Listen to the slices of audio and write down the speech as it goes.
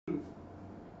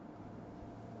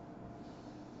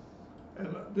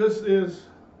this is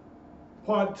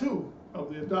part 2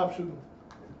 of the adoption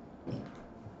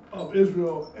of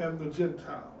Israel and the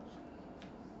Gentiles.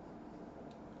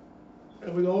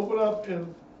 And we're going to open up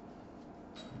in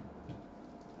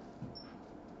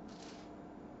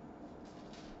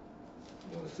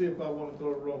I'm going to see if I want to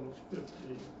go to Romans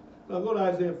 15. No, go to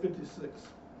Isaiah 56.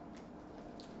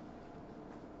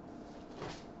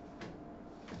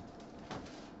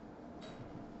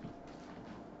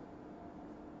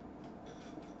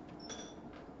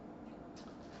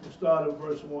 We'll start at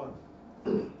verse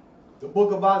 1. The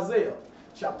book of Isaiah,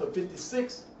 chapter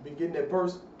 56, beginning at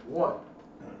verse 1.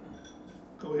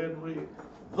 Go ahead and read.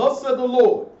 Thus said the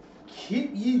Lord,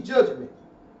 keep ye judgment,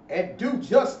 and do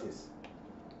justice,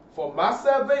 for my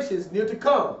salvation is near to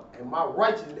come, and my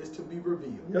righteousness to be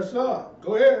revealed. Yes, sir.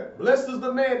 Go ahead. Blessed is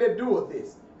the man that doeth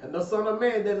this, and the son of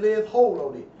man that layeth hold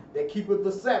on it, that keepeth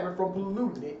the Sabbath from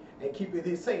polluting it, and keepeth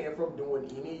his hand from doing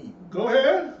any evil. Go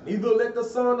ahead. Neither let the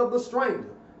son of the stranger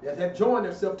that hath joined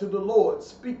himself to the Lord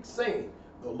speak, saying,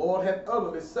 the Lord hath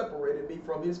utterly separated me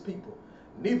from his people.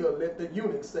 Neither let the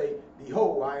eunuch say,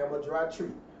 behold, I am a dry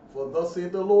tree. For thus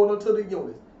saith the Lord unto the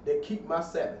eunuchs that keep my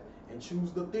Sabbath, and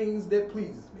choose the things that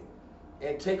pleases me,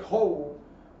 and take hold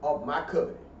of my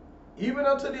covenant. Even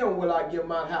unto them will I give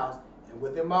mine house, and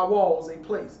within my walls a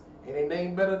place, and a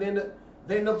name better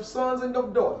than of sons and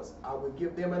of daughters. I will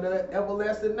give them an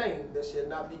everlasting name that shall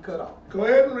not be cut off. Go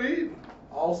ahead and read.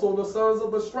 Also the sons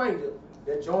of the stranger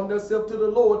that joined themselves to the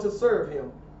Lord to serve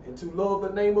him, and to love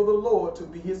the name of the Lord, to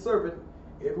be his servant,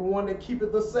 everyone that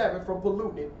keepeth the Sabbath from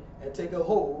polluting it, and take a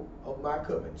hold of my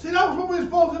covenant. See, that was what we were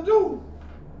supposed to do.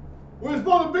 We were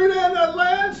supposed to be there in that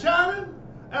land shining,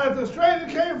 and if the stranger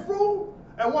came through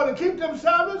and wanted to keep them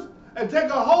Sabbaths and take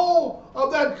a hold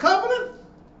of that covenant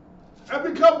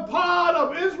and become part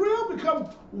of Israel, become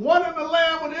one in the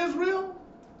land with Israel,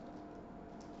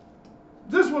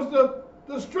 this was the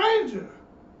stranger.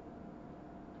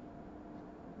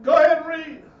 Go ahead and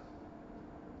read.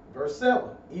 Verse 7,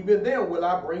 even then will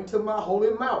I bring to my holy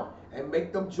mount, and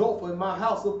make them joyful in my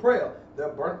house of prayer. Their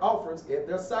burnt offerings and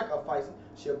their sacrifices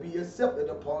shall be accepted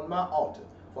upon my altar.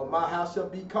 For my house shall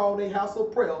be called a house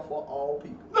of prayer for all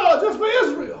people. No, just for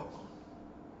Israel.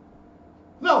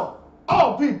 No,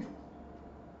 all people.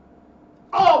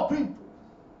 All people.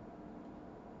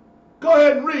 Go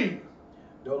ahead and read.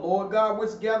 The Lord God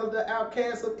which gathered the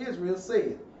outcasts of Israel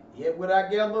said, yet would I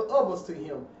gather others to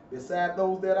him, beside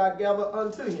those that I gather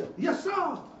unto him. Yes,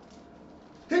 sir.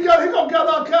 He gonna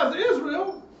gather outcasts of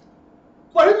Israel,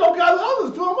 but he gonna gather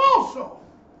others to him also.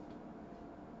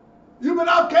 You've been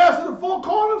outcast in the four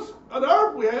corners of the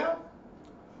earth, we have,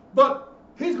 but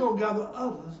he's gonna gather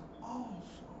others also,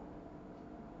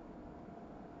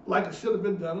 like it should have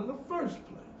been done in the first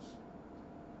place.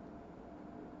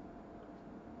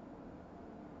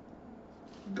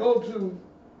 Go to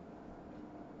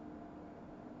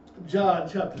John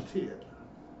chapter 10.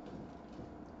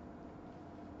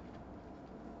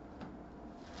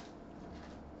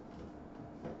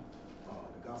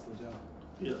 The Gospel of John.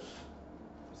 Yes.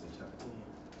 It's in chapter 10.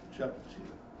 Chapter 10.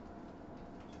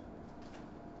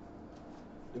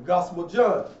 The Gospel of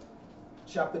John,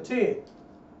 chapter 10.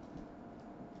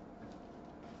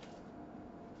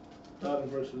 Start in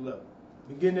verse 11.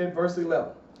 Beginning in verse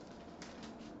 11.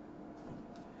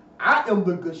 I am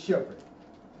the good shepherd.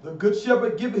 The good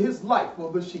shepherd giveth his life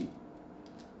for the sheep.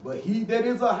 But he that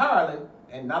is a hireling,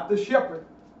 and not the shepherd,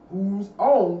 whose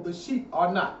own the sheep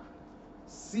are not,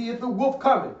 seeth the wolf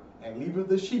coming, and leaveth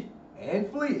the sheep, and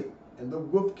fleeth, and the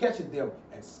wolf catcheth them,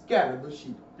 and scattereth the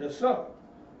sheep. Yes, sir.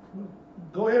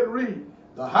 Go ahead and read.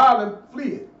 The hireling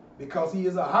fleeth, because he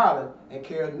is a hireling, and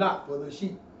careth not for the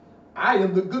sheep. I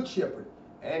am the good shepherd,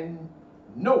 and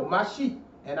know my sheep,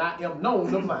 and I am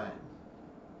known of mine.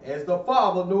 As the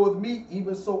Father knoweth me,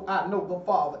 even so I know the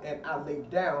Father, and I lay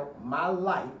down my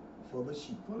life for the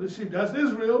sheep. For the sheep, that's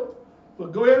Israel.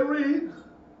 But go ahead and read.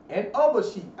 And other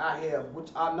sheep I have,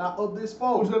 which are not of this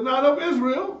fold. Which are not of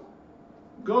Israel.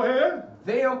 Go ahead.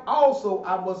 Them also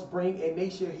I must bring, and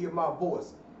they shall hear my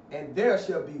voice. And there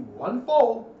shall be one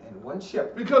fold and one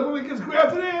shepherd. Because when it gets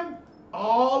grafted in,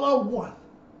 all are one.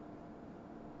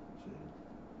 See?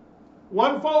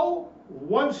 One fold,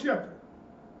 one shepherd.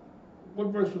 What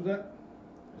verse was that?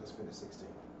 Let's finish 16.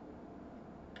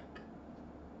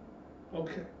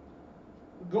 Okay.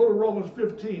 Go to Romans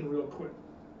 15 real quick.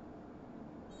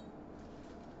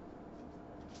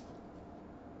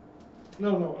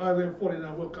 No, Isaiah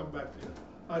 49. We'll come back to it.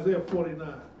 Isaiah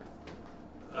 49.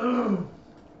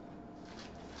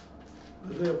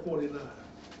 Isaiah 49.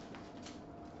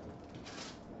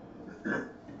 The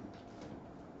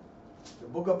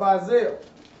book of Isaiah,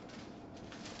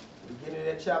 beginning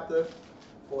at chapter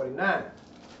 49.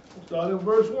 Start in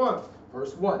verse 1.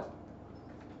 Verse 1.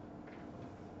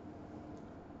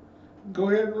 Go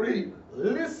ahead and read.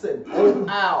 Listen, O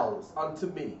owls, unto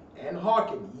me, and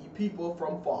hearken, ye people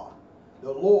from far.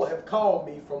 The Lord hath called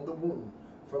me from the womb.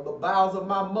 From the bowels of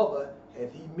my mother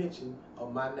hath he mentioned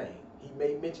of my name. He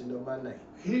made mention of my name.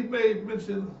 He made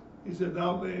mention, he said,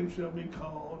 thy name shall be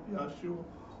called Yahshua,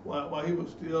 while he was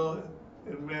still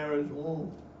in Mary's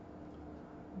womb.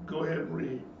 Go ahead and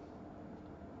read.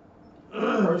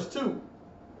 Verse 2.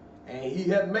 And he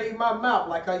hath made my mouth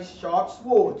like a sharp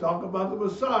sword. Talk about the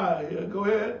Messiah here. Go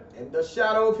ahead. In the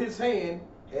shadow of his hand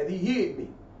hath he hid me,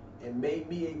 and made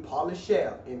me a polished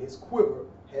shaft. In his quiver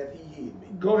hath he hid me.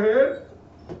 Go ahead.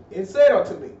 And said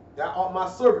unto me, Thou art my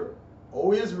servant,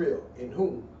 O Israel, in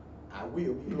whom I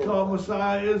will be He glorified. called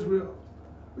Messiah Israel,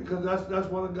 because that's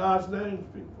one of God's names,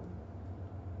 people.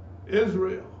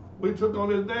 Israel. We took on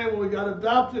his name when we got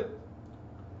adopted.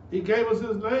 He gave us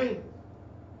his name.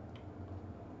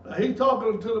 Now he's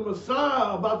talking to the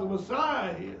Messiah, about the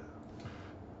Messiah here.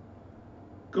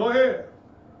 Go ahead.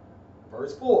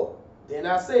 Verse 4. Then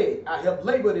I said, I have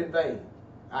labored in vain.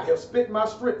 I have spent my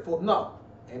strength for naught,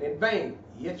 and in vain.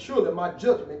 Yet surely my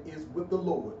judgment is with the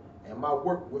Lord, and my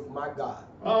work with my God.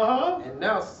 And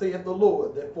now saith the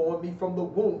Lord that formed me from the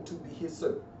womb to be his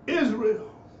servant. Israel,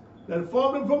 that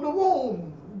formed him from the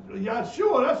womb.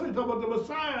 Yahshua, that's what he's talking about, the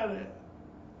Messiah there.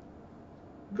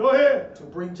 Go ahead. To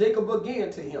bring Jacob again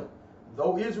to him.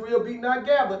 Though Israel be not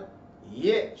gathered,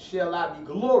 yet shall I be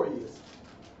glorious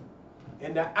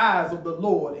in the eyes of the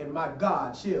Lord, and my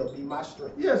God shall be my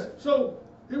strength. Yes, so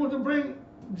he was to bring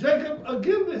Jacob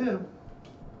again to him.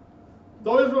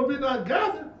 Though Israel be not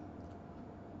gathered,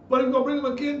 but he's going to bring him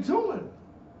again to him.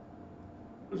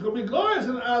 It's going to be glorious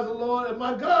in the eyes of the Lord, and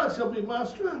my God shall be my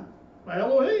strength, my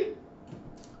Elohim.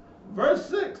 Verse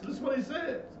 6, this is what he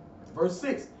says. Verse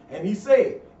 6, and he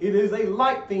said, It is a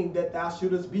light thing that thou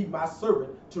shouldest be my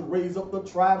servant, to raise up the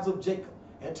tribes of Jacob,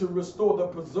 and to restore the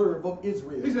preserve of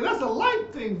Israel. He said, that's a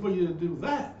light thing for you to do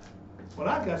that. But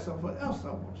I got something else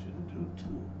I want you to do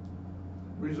too.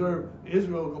 Reserve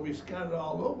Israel is going to be scattered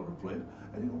all over the place,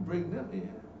 and you're going to bring them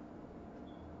in.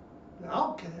 The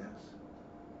outcasts.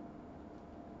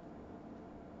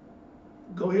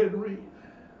 Go ahead and read.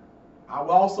 I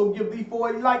will also give thee for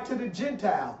a light to the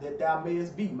Gentiles, that thou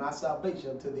mayest be my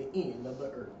salvation to the end of the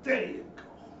earth. There you go.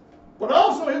 But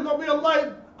also he's going to be a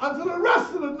light unto the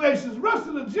rest of the nations, rest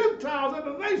of the Gentiles and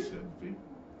the nations, people,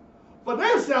 for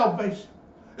their salvation.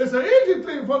 It's an easy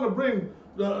thing for them to bring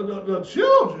the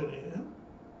children in,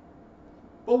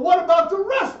 but what about the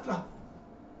rest of them?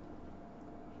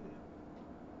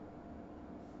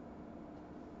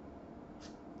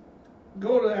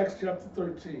 Go to Acts chapter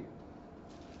 13.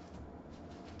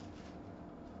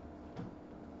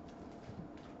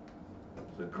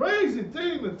 It's a crazy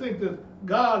thing to think that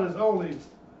God is only,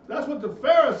 that's what the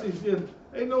Pharisees did.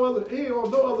 Ain't no other, he ain't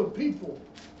on no other people.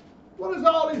 What is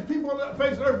all these people on that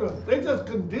face of earth? They just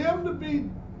condemned to be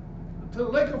to the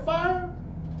lake of fire?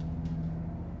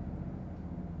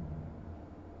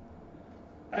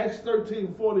 Acts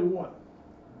 13:41.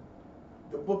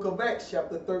 The book of Acts,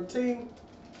 chapter 13,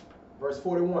 verse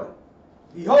 41.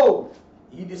 Behold,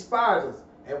 ye despise us,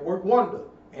 and work wonder,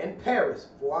 and perish,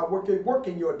 for I work a work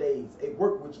in your days, a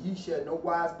work which ye shall no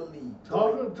wise believe.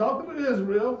 Talking to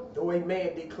Israel. Though a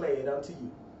man declared unto you.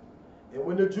 And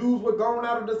when the Jews were gone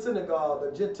out of the synagogue,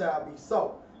 the Gentile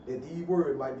besought that these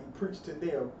words might be preached to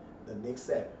them the next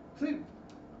Sabbath. See,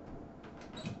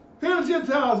 here the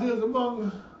Gentiles is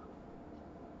among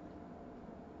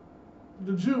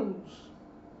the Jews.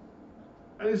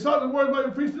 And he sought the word might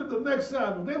be preached to them the next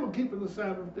Sabbath. They were keeping the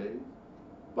Sabbath day.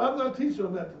 But I'm not teaching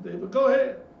on that today, but go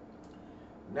ahead.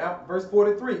 Now, verse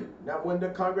 43. Now when the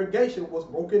congregation was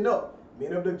broken up,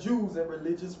 many of the Jews and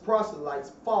religious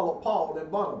proselytes followed Paul and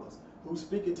Barnabas, who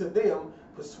speaking to them,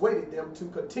 persuaded them to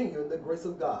continue in the grace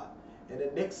of God. And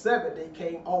the next Sabbath they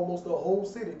came almost the whole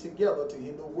city together to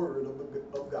hear the word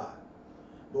of God.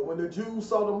 But when the Jews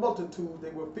saw the multitudes,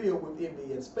 they were filled with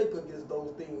envy and spake against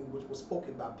those things which were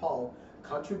spoken by Paul,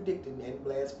 contradicting and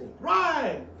blaspheming.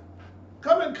 Right.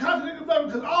 Come and contradict them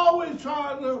because always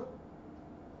trying to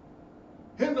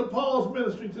hinder Paul's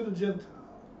ministry to the Gentiles.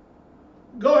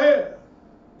 Go ahead.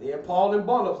 Then Paul and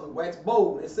Barnabas waxed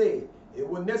bold and said, it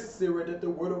was necessary that the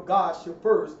word of God should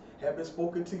first have been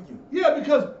spoken to you. Yeah,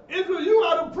 because Israel, you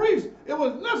are the priest. It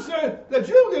was necessary that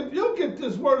you get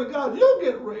this word of God. You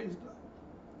get raised up.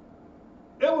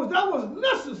 That was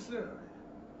necessary.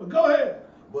 But go ahead.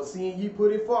 But seeing ye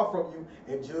put it far from you,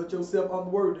 and judge yourself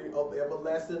unworthy of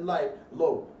everlasting life,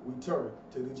 lo, we turn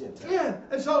to the Gentiles. Yeah,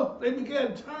 and so they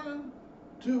began turning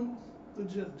to the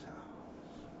Gentiles.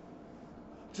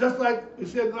 Just like it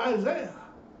said in Isaiah.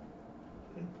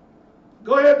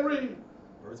 Go ahead and read.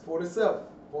 Verse 47.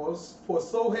 For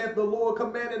so hath the Lord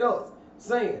commanded us,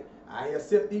 saying, I have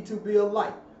set thee to be a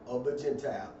light of the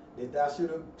Gentiles, that thou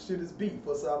shouldest be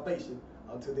for salvation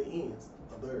unto the ends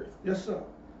of the earth. Yes, sir.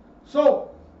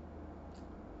 So,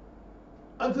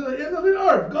 unto the end of the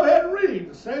earth. Go ahead and read.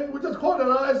 The same we just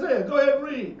quoted Isaiah. Go ahead and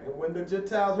read. And when the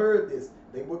Gentiles heard this,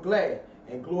 they were glad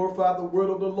and glorified the word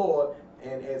of the Lord,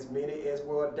 and as many as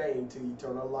were ordained to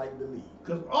eternal life believed.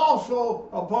 Because also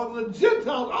upon the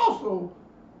Gentiles also,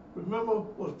 remember,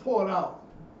 was poured out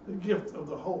the gift of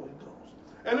the Holy Ghost.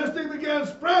 And this thing began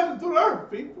spreading through the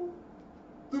earth, people,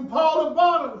 through Paul and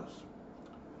Barnabas.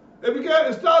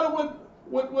 It started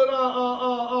with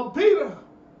Peter.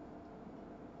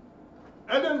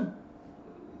 And then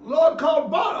Lord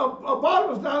called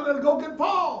Barnabas down there to go get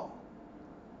Paul.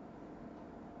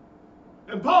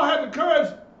 And Paul had the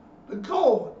courage to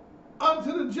go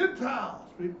unto the Gentiles,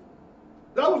 people.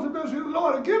 That was the ministry the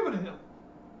Lord had given him.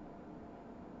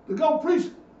 To go preach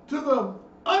to the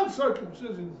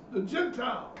uncircumcision, the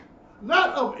Gentiles,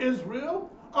 not of Israel,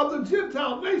 of the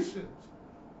Gentile nations.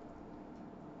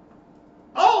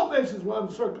 All nations were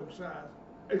uncircumcised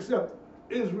except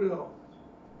Israel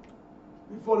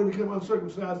before they became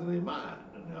uncircumcised in their mind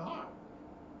and their heart.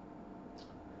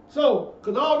 So,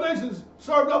 because all nations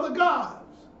served other gods.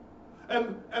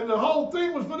 And the whole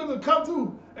thing was for them to come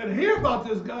through and hear about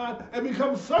this God and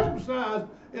become circumcised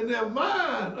in their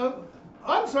mind,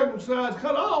 uncircumcised,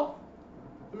 cut off,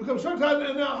 and become circumcised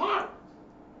in their heart,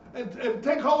 and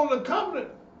take hold of the covenant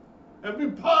and be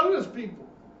part of this people.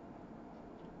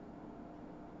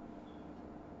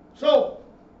 So,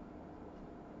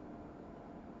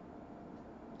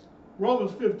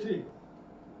 Romans 15,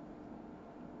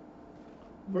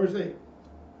 verse 8.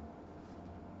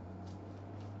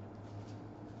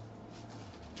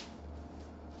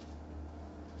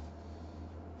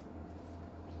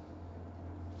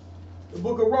 The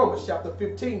book of Romans, chapter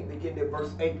 15, beginning at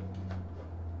verse 8.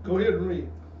 Go ahead and read.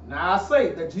 Now I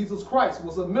say that Jesus Christ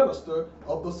was a minister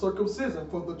of the circumcision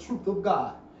for the truth of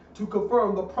God, to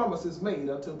confirm the promises made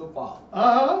unto the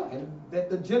Father, and that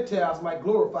the Gentiles might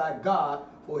glorify God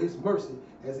for his mercy,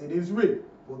 as it is written,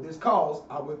 for this cause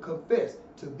I will confess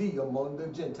to thee among the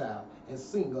Gentiles, and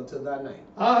sing unto thy name.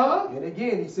 And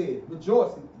again he said,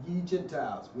 rejoice ye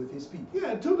Gentiles with his people.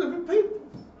 Yeah, two different people.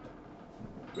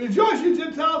 Rejoice ye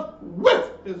Gentiles with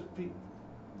his people.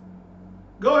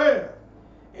 Go ahead.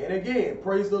 And again,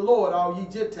 praise the Lord, all ye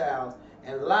Gentiles,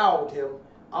 and laud him,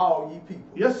 all ye people.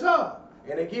 Yes, sir.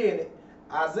 And again,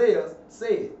 Isaiah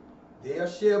said, there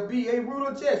shall be a root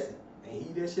of Jesse, and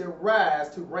he that shall rise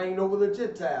to reign over the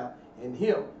Gentiles, and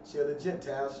him shall the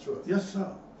Gentiles trust. Yes,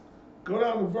 sir. Go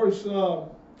down to verse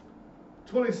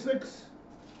 26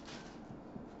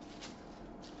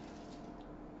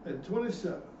 and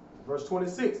 27. Verse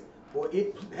 26, for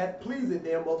it hath pleased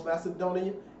them of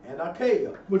Macedonia and Achaia,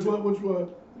 Which were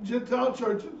Gentile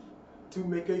churches, to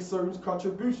make a certain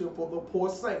contribution for the poor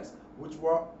saints which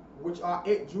are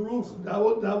at Jerusalem. That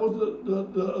was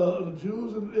the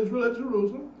Jews and Israel at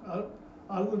Jerusalem, out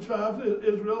of the tribes of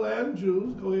Israel and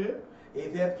Jews. Go ahead.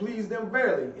 It hath pleased them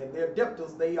verily, and their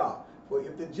debtors they are. For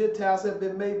if the Gentiles have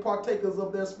been made partakers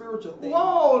of their spiritual things.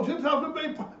 Whoa, Gentiles have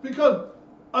been made, because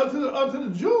unto the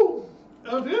Jew,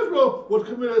 unto Israel was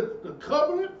committed the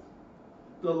covenant,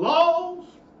 the laws,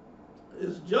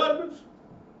 his judgments,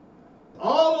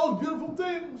 all those beautiful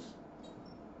things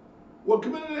were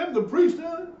committed to him, the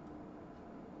priesthood.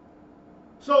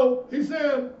 So he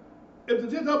said, if the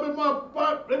Gentiles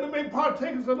have been made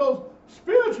partakers of those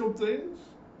spiritual things,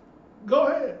 go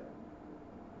ahead.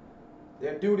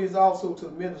 Their duty is also to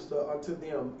minister unto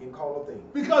them in carnal things.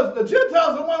 Because the Gentiles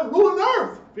are the ones ruling the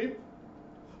earth, people.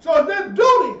 So it's their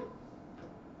duty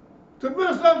to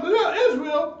minister unto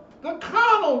Israel the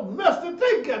carnal mess that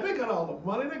they got. They got all the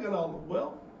money, they got all the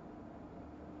wealth.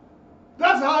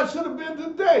 That's how it should have been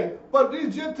today. But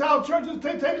these Gentile churches,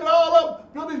 they take it all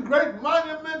up, build these great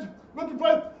monuments,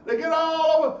 they get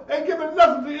all over, ain't giving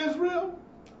nothing to Israel.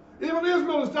 Even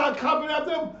Israel start copying at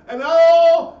them, and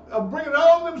all bring it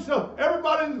on themselves.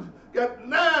 Everybody's got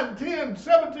 9, 10,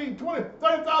 17, 20,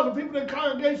 30,000 people in the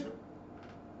congregation.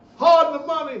 Hoarding the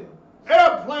money,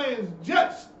 airplanes,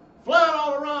 jets, flying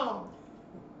all around.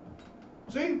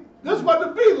 See, this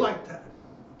wasn't to be like that.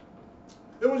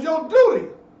 It was your duty,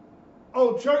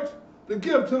 oh church, to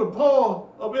give to the poor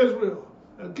of Israel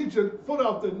and get your foot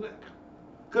off their neck.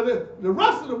 Because the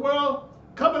rest of the world,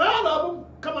 coming out of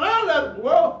that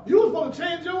world, you was supposed to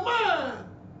change your mind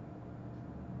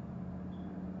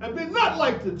and be not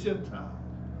like the Gentiles.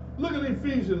 Look at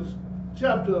Ephesians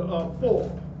chapter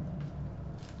 4.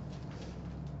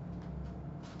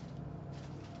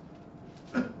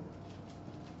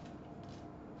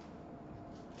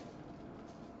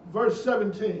 verse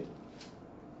 17.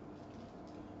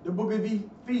 The book of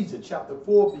Ephesians, chapter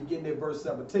 4, beginning at verse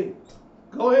 17.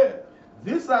 Go ahead.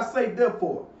 This I say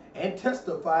therefore, and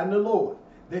testify in the Lord,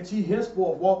 that ye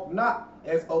henceforth walk not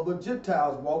as other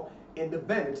Gentiles walk, in the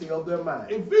vanity of their mind.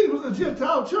 Ephesians was a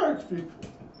Gentile church, people.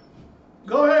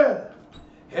 Go ahead.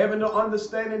 Having the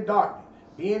understanding darkness,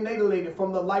 being alienated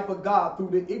from the life of God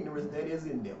through the ignorance that is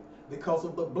in them, because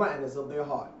of the blindness of their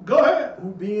heart. Go ahead.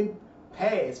 Who being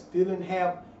past feeling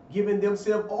have given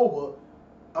themselves over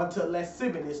unto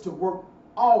lasciviousness to work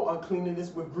all uncleanness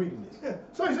with greediness. Yeah.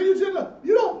 So you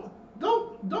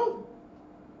don't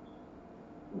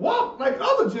walk like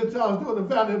other Gentiles do in the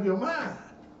vanity of your mind.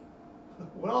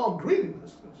 With all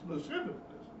greediness and lasciviousness.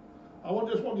 I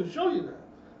just want to show you that.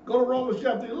 Go to Romans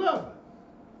chapter 11.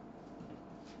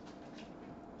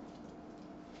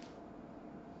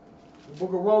 The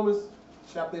book of Romans,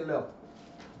 chapter 11.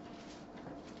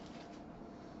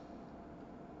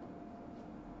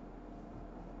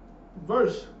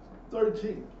 Verse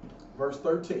 13. Verse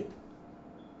 13.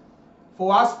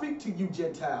 For I speak to you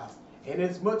Gentiles, and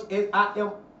as much as I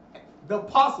am the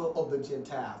apostle of the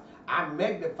Gentiles, I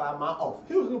magnify my office.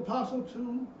 He was an apostle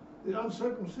to the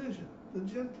uncircumcision, the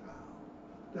Gentile.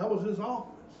 That was his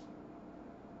office.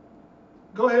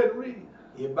 Go ahead and read.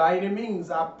 If by any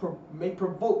means I may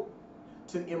provoke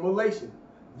to immolation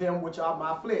them which are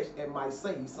my flesh, and might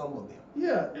save some of them.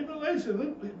 Yeah,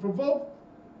 immolation, provoked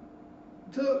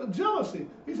to jealousy.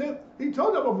 He said, he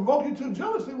told them to provoke you to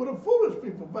jealousy with the foolish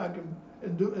people back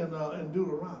in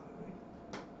Deuteronomy.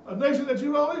 A nation that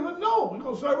you don't even know. We're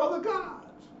going to serve other gods.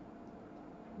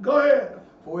 Go ahead.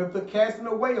 For if the casting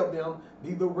away of them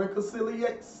be the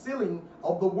reconciling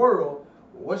of the world,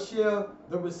 what shall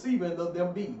the receiving of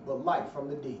them be but life from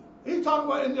the dead? He's talking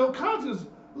about in your conscience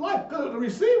life, because the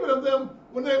receiving of them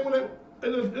when they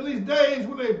in these days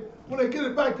when they get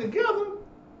it back together,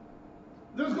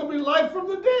 there's going to be life from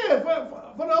the dead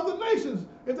for the other nations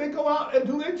if they go out and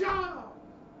do their job.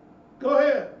 Go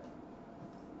ahead.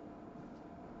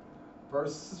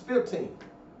 Verse 15.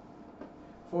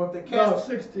 For if the No,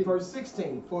 16. Verse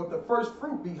 16. For if the first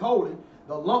fruit be holy,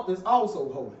 the lump is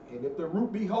also holy. And if the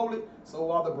root be holy,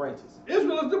 so are the branches.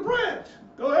 Israel is the branch.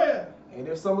 Go ahead. And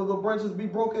if some of the branches be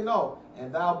broken off,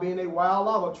 and thou being a wild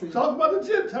olive tree, Talk about the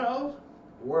Gentiles.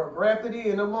 were grafted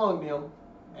in among them,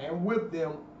 and with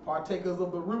them partakers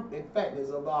of the root and fatness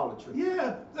of the olive tree.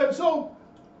 Yeah. And so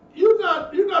you're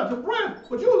not the branch,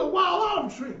 but you're the wild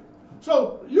olive tree.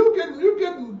 So you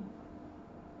getting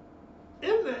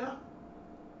in there.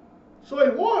 So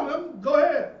he warned them. Go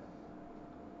ahead.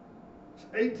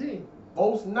 18.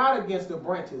 Boast not against the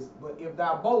branches, but if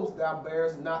thou boast, thou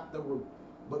bearest not the root,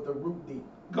 but the root thee.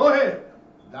 Go ahead.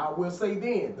 Thou wilt say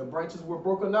then, the branches were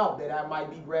broken off, that I might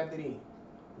be grafted in.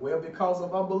 Well, because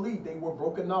of unbelief, they were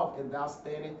broken off, and thou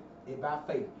standest by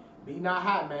faith. Be not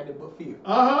high-minded, but fear.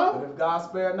 But if God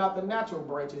spare not the natural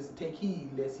branches, take heed,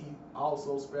 lest he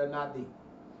also spare not thee.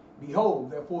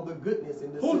 Behold, therefore, the goodness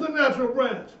in the Who's the natural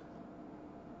branch?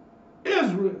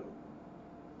 Israel.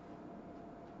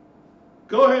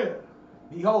 Go ahead.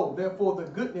 Behold, therefore, the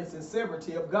goodness and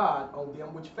severity of God on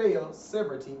them which fail,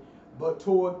 severity, but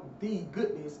toward thee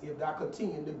goodness, if thou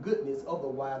continue the goodness,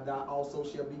 otherwise thou also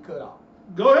shalt be cut off.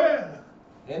 Go ahead.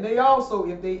 And they also,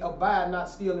 if they abide not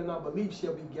still in unbelief,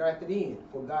 shall be grafted in,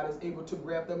 for God is able to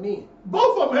graft them in.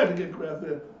 Both of them had to get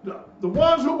grafted in. The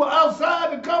ones who were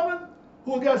outside the covenant,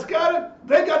 who got scattered,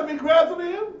 they got to be grafted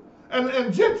in,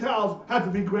 and Gentiles had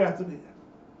to be grafted in.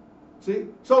 See,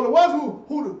 so the ones who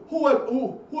had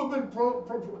been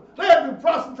they had to be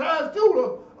proselytized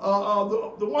too,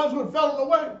 the ones who had fallen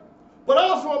away, but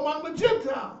also among the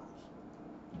Gentiles.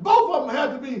 Both of them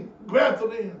had to be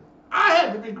grafted in. I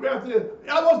had to be grafted in.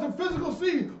 I was the physical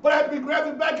seed, but I had to be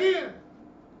grafted back in.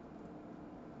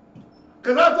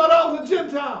 Because I thought I was a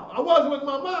Gentile. I wasn't in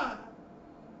my mind.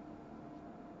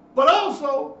 But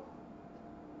also,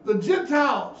 the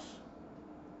Gentiles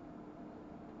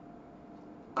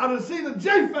are the seed of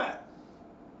Japhet,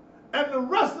 and the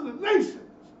rest of the nations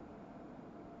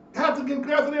have to get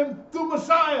grafted in through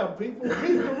Messiah, people.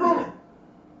 He's the root.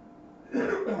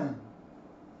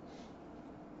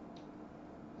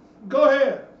 Go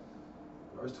ahead.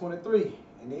 Verse 23.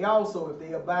 And they also, if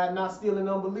they abide not still in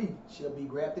unbelief, shall be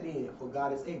grafted in, for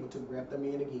God is able to graft them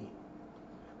in again.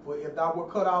 For if thou were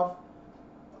cut off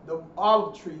the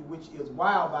olive tree, which is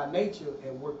wild by nature,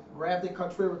 and were grafted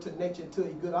contrary to nature to a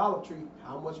good olive tree,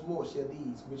 how much more shall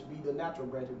these, which be the natural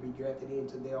branches, be grafted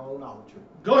into their own olive tree?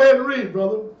 Go ahead and read,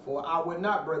 brother. For I would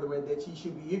not, brethren, that ye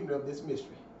should be ignorant of this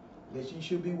mystery, lest ye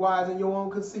should be wise in your own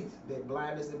conceits, that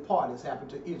blindness in part has happened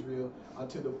to Israel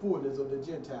until the fullness of the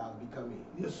Gentiles be come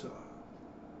in. Yes, sir.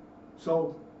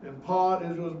 So In part,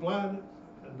 Israel is blinded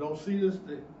and don't see this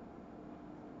thing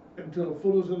until the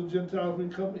fullness of the Gentiles will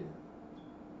come in.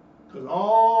 Because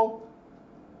all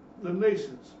the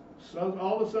nations,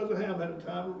 all the sons of Ham had a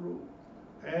time to rule.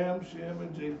 Ham, Shem,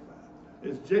 and Japheth.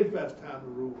 It's Japheth's time to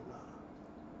rule now.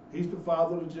 He's the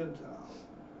father of the Gentiles.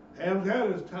 Ham's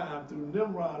had his time through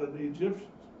Nimrod and the Egyptians.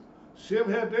 Shem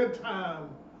had their time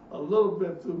a little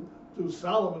bit through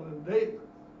Solomon and David.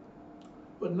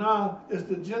 But now it's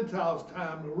the Gentiles'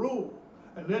 time to rule.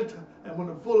 And when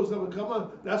the fullness of it comes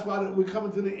up, that's why we're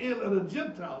coming to the end of the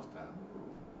Gentiles' time to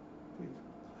rule.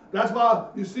 That's why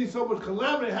you see so much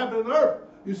calamity happening on earth.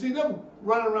 You see them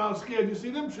running around scared. You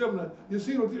see them trembling. You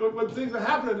see what things are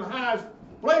happening in the highest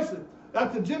places.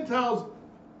 That's the Gentiles'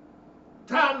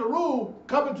 time to rule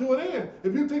coming to an end.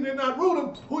 If you think they're not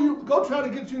ruling, go try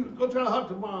to hunt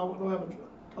tomorrow. Don't have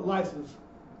a license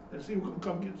and see who can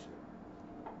come get you.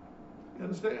 You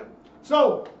understand?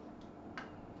 So,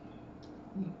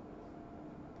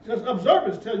 just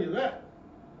observers tell you that.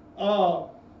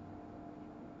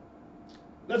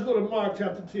 Let's go to Mark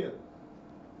chapter 10.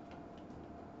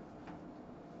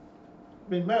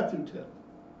 Matthew 10.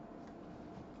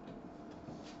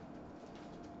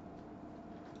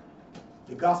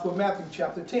 The Gospel of Matthew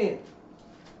chapter 10.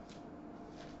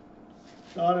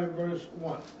 Start in verse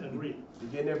 1 and read.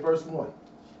 Begin in verse 1.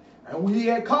 And when he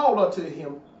had called unto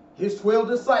him his 12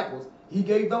 disciples, he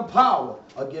gave them power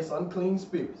against unclean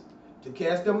spirits, to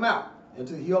cast them out, and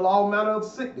to heal all manner of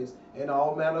sickness and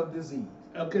all manner of disease.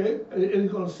 Okay, and he's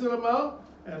going to send them out,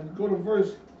 and go to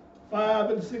verse 5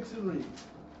 and 6 and read.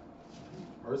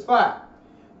 Verse 5.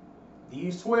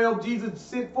 These 12 Jesus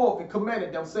sent forth and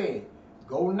commanded them, saying,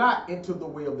 Go not into the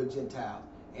way of the Gentiles,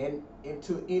 and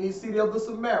into any city of the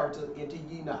Samaritans enter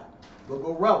ye not, but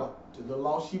go rather to the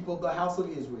lost sheep of the house of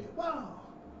Israel. Wow.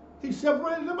 He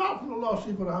separated them out from the lost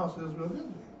sheep of the house of Israel,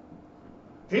 didn't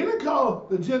he? He didn't call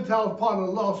the Gentiles part of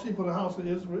the lost sheep of the house of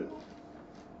Israel.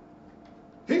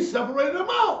 He separated them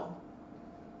out.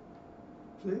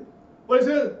 See? But he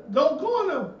said, don't go on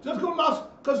them. Just go lost.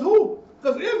 Because who?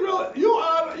 Because Israel, you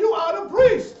are the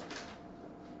priest.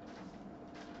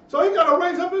 So he got to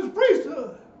raise up his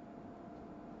priesthood.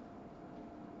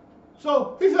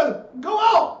 So he said, go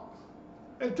out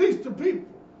and teach the people.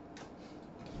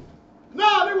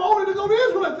 Now they were only to go to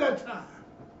Israel at that time.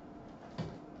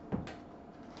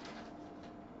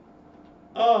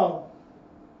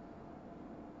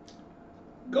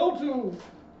 Go to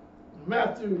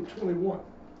Matthew 21.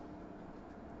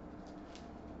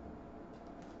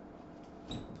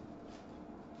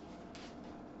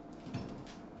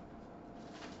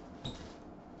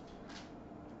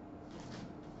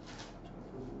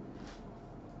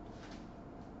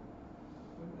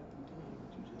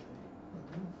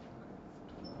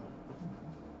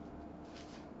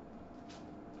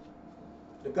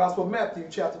 The Gospel of Matthew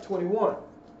chapter 21.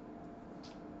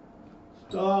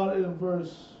 Start in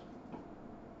verse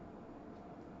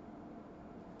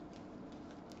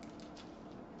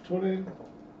 22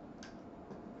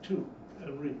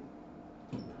 and read.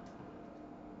 I'm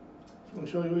going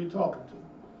to show you who you're talking to.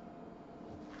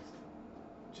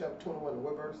 Chapter 21,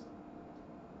 what verse?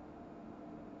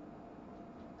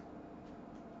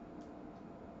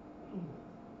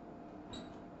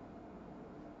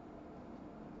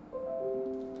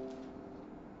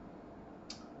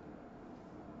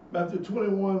 Matthew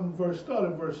 21,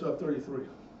 starting verse 33.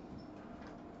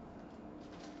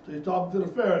 So he's talking to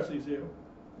the Pharisees here.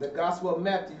 The Gospel of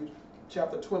Matthew,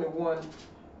 chapter 21,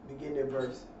 beginning at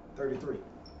verse 33.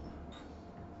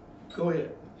 Go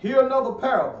ahead. Hear another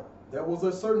parable. There was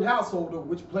a certain householder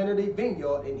which planted a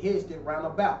vineyard and hedged it round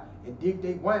about, and digged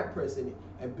a winepress in it,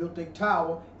 and built a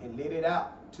tower, and let it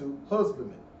out to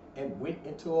husbandmen, and went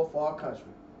into a far country.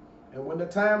 And when the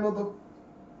time of the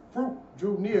fruit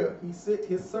drew near, he sent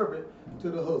his servant to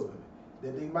the husbandman,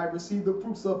 that they might receive the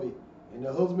fruits of it. And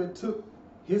the husband took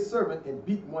his servant and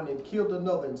beat one and killed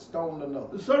another and stoned another.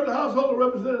 The certain householder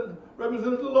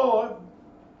represented the Lord,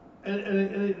 and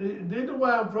he did the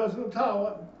winepress in the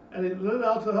tower, and he let it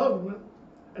out to the husbandman,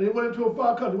 and he went into a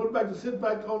far country, went back to sit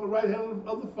back on the right hand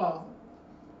of the Father.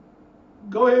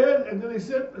 Go ahead, and then he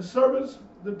sent the servants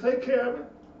to take care of it.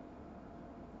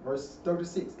 Verse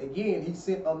 36. Again, he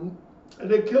sent and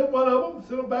they killed one of them,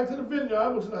 sent them back to the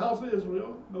vineyard, which is the house of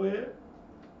Israel. Go ahead.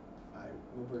 All right,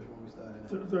 what verse when we started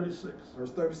at? 36.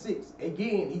 Verse 36.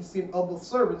 Again, he sent other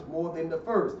servants more than the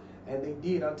first, and they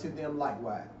did unto them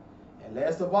likewise. And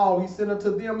last of all, he sent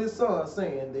unto them his son,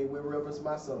 saying, They will reverence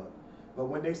my son. But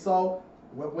when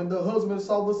the husband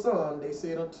saw the son, they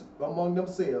said among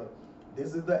themselves,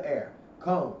 This is the heir.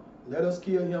 Come, let us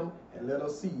kill him, and let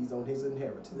us seize on his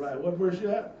inheritance. Right. What verse you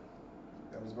at?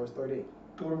 That was verse 38.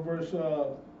 Go to verse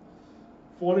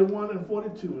 41 and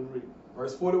 42 and read.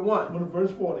 Verse 41. Go to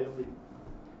verse 40 and read.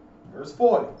 Verse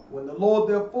 40. When the Lord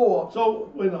therefore.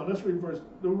 So, wait, no, let's read verse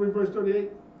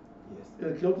 38. Yes.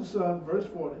 They killed the son, verse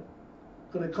 40.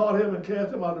 Because they caught him and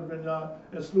cast him out of the vineyard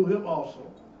and slew him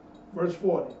also. Verse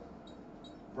 40.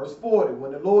 Verse 40.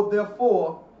 When the Lord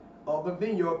therefore of the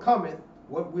vineyard cometh,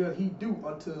 what will he do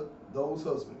unto those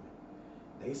husbandmen?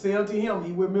 They say unto him,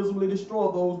 he will miserably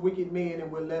destroy those wicked men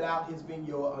and will let out his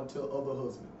vineyard unto other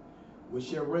husbandmen, which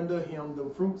shall render him the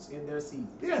fruits in their season.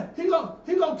 Yeah, he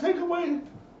gonna take away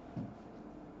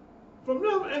from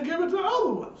them and give it to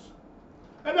other ones.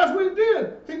 And that's what he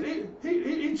did.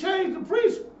 He changed the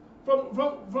priests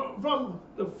from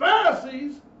the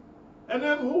Pharisees and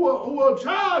them who were in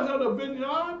charge of the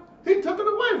vineyard. He took it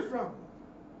away from them.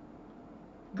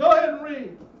 Go ahead and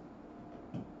read.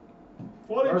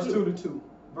 42. Verse 2 to 2.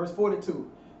 Verse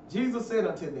 42. Jesus said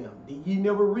unto them, did ye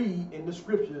never read in the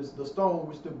scriptures, the stone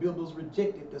which the builders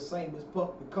rejected, the same is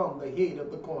become the head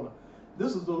of the corner?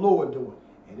 This is the Lord doing,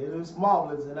 and it is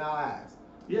marvelous in our eyes.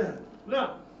 Yeah.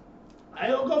 Now, I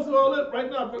don't go through all that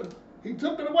right now, but he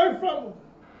took it away from them.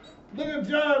 Look at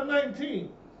John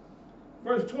 19,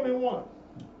 verse 21.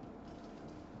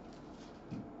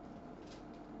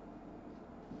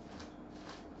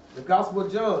 The Gospel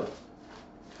of John,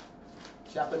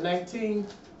 chapter 19,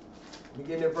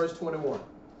 beginning at verse 21.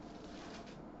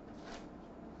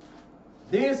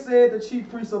 Then said the chief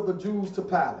priests of the Jews to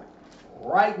Pilate,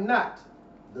 write not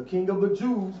the king of the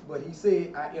Jews, but he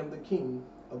said, I am the king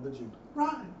of the Jews.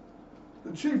 Right.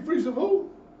 The chief priest of who?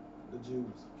 The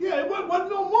Jews. Yeah, it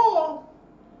wasn't no more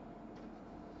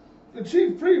the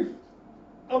chief priest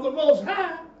of the Most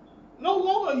High, no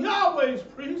longer Yahweh's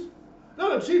priest.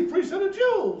 They're the chief priest of the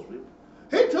Jews.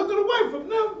 He took it away from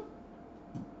them.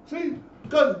 See,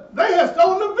 because they had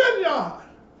stolen the vineyard.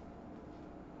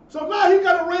 So now he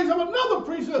got to raise up another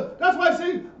priesthood. That's why I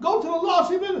say, go to the law.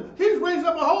 See, he's raised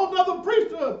up a whole other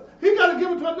priesthood. He got to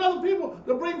give it to another people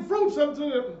to bring fruits unto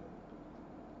them.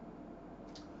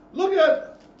 Look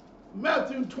at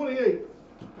Matthew 28,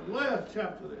 the last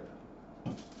chapter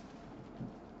there.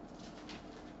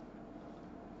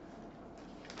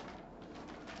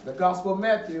 The Gospel of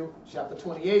Matthew, chapter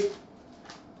 28.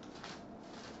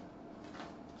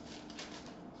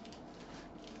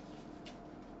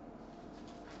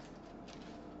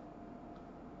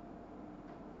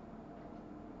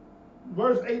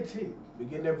 Verse 18.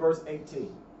 Begin at verse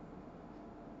 18.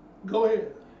 Go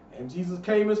ahead. And Jesus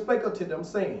came and spake unto them,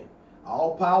 saying,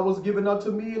 all power was given unto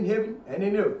me in heaven and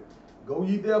in earth. Go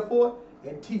ye therefore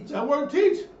and teach. That word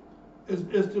teach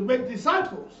is to make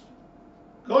disciples.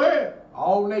 Go ahead.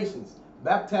 All nations,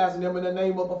 baptizing them in the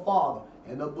name of the Father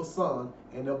and of the Son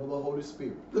and of the Holy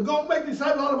Spirit. They're going to make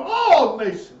disciples out of all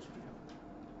nations.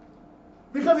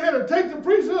 Because he had to take the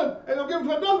priesthood and they'll give it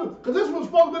to another, because this was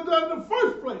supposed to be done in the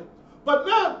first place. But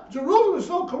now Jerusalem is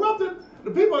so corrupted,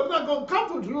 the people are not going to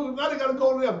come to Jerusalem. Now they got to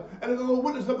go to them, and they're going to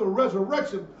witness of the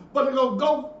resurrection. But they're going to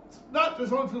go not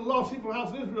just only to the lost sheep of the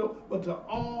house of Israel, but to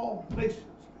all nations.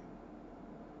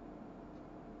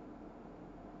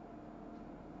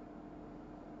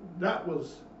 That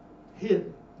was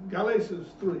hidden. Galatians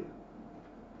 3.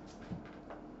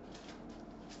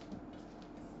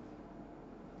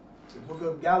 The book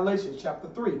of Galatians, chapter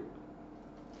 3.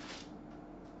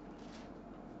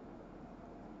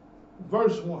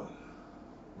 Verse 1.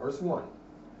 Verse 1.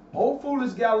 O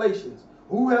foolish Galatians,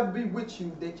 who have bewitched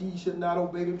you that ye should not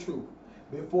obey the truth,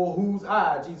 before whose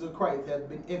eye Jesus Christ hath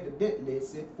been evidently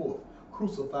set forth,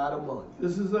 crucified among you.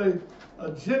 This is a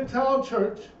Gentile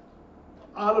church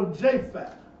out of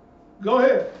Japhet. Go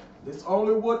ahead. This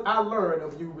only what I learned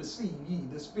of you receive ye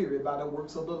the Spirit by the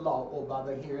works of the law or by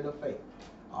the hearing of faith.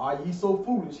 Are ye so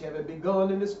foolish, having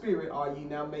begun in the Spirit, are ye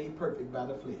now made perfect by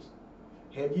the flesh?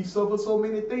 Have ye suffered so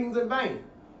many things in vain,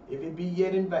 if it be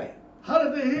yet in vain? How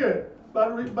did they hear it? By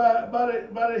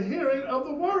the hearing of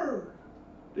the word,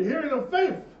 the hearing of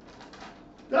faith.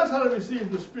 That's how they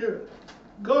received the Spirit.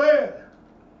 Go ahead.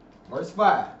 Verse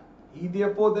 5. He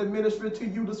therefore that ministereth to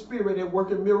you the Spirit and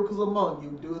worketh miracles among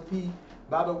you, doeth he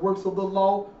by the works of the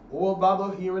law or by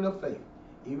the hearing of faith?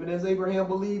 Even as Abraham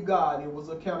believed God, it was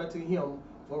accounted to him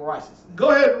for righteousness.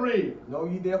 Go ahead and read. Know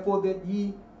ye therefore that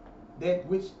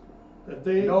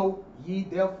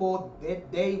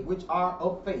they which are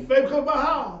of faith. Faith comes by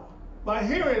how? By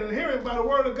hearing, and hearing by the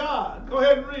word of God. Go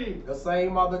ahead and read. The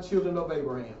same are the children of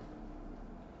Abraham.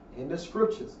 In the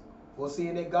scriptures,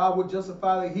 foreseeing that God would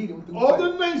justify the heathen through all faith,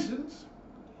 the nations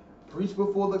preach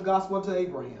before the gospel to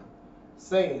Abraham,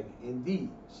 saying, in thee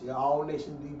shall all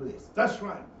nations be blessed. That's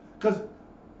right. Because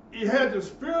you had the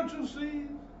spiritual seed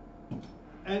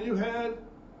and you had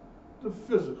the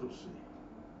physical seed.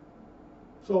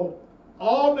 So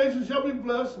all nations shall be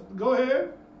blessed. Go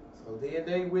ahead. So then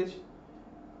they which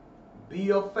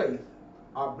be of faith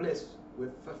are blessed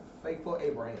with faithful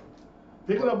Abraham.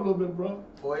 Pick it up a little bit, bro.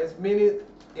 For as many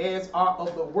as are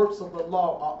of the works of the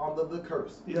law are under the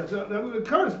curse. Yes, that's the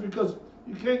curse, because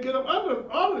you can't get up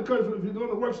under the curse if you're doing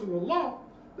the works of the law.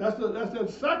 That's that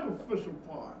sacrificial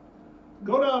part.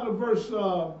 Go down to verse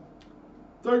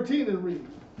 13 and read.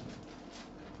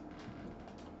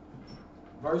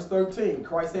 Verse 13,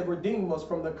 Christ hath redeemed us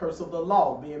from the curse of the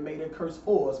law, being made a curse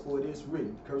for us, for it is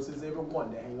written, curses every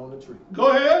one that hang on the tree. Go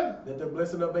ahead. That the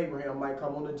blessing of Abraham might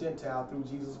come on the Gentile through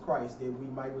Jesus Christ, that we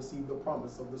might receive the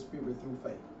promise of the Spirit through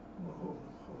faith. Hold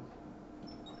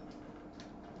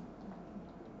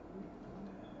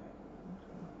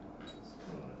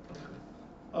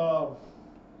on.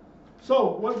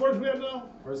 So, what verse we at now?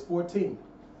 Verse 14.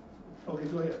 Okay,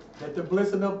 go ahead. That the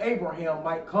blessing of Abraham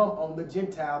might come on the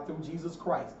Gentile through Jesus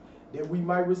Christ, that we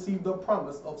might receive the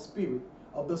promise of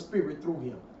the Spirit through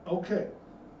him. Okay.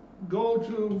 Go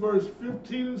to verse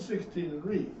 15 and 16 and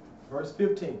read. Verse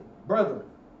 15. Brethren,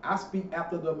 I speak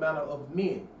after the manner of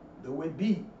men, though it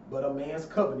be but a man's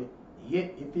covenant,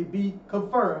 yet if it be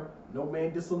confirmed, no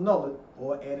man disannul it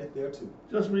or addeth thereto.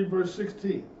 Just read verse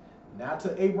 16. Now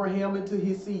to Abraham and to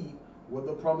his seed were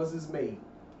the promises made.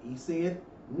 He said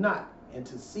not and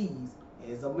to seeds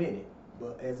as a many,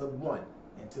 but as of one,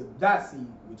 and to thy seed,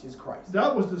 which is Christ.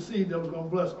 That was the seed that was going to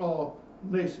bless all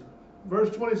nations. Verse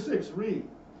 26, read.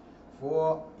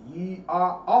 For ye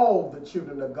are all the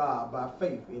children of God by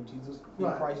faith in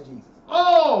Christ Jesus.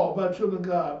 All by children of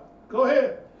God. Go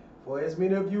ahead. For as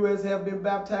many of you as have been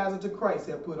baptized into Christ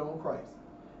have put on Christ.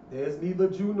 There is neither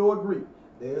Jew nor Greek.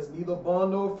 There is neither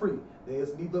bond nor free. There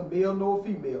is neither male nor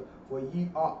female. For ye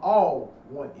are all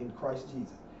one in Christ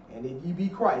Jesus. And if ye be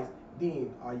Christ,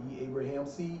 then are ye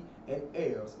Abraham's seed and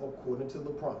heirs according to the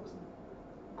promise.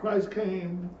 Christ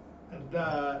came and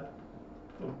died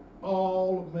for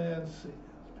all of man's sins.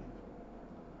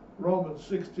 Romans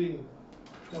 16:25.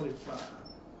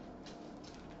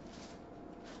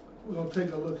 We're going to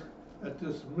take a look at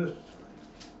this mystery.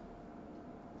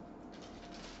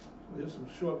 Here's some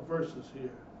short verses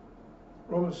here.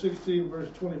 Romans 16, verse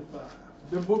 25.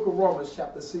 The book of Romans,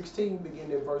 chapter 16,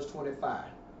 beginning at verse 25.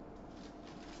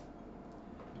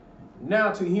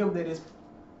 Now to him that is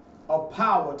of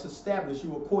power to establish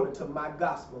you according to my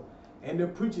gospel, and the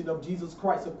preaching of Jesus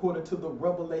Christ according to the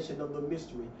revelation of the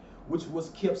mystery, which was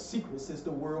kept secret since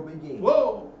the world began.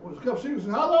 Whoa, was kept secret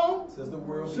since how long? Since the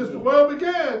world Since began. the world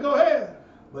began. Go ahead.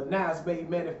 But now it's made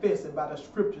manifested by the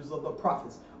scriptures of the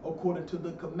prophets, according to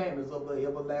the commandments of the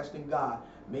everlasting God,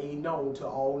 made known to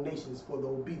all nations for the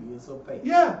obedience of faith.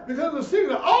 Yeah, because the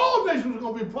secret of all nations are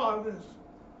going to be part of this,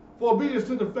 for obedience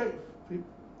to the faith, people.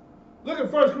 Look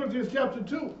at 1 Corinthians chapter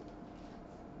 2.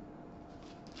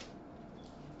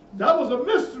 That was a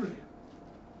mystery.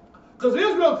 Because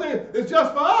Israel thing is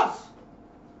just for us.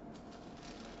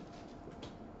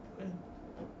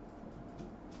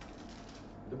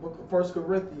 The book of 1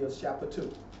 Corinthians chapter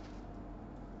 2.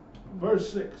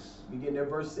 Verse 6. Beginning at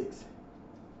verse 6.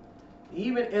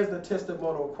 Even as the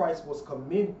testimony of Christ was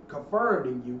confirmed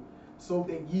in you, so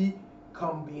that ye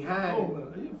come behind. Oh, man.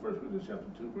 Are you 1 Corinthians chapter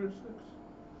 2, verse 6?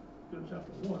 Go to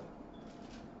chapter 1.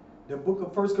 The book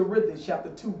of 1 Corinthians chapter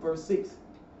 2, verse 6.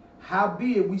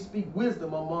 Howbeit we speak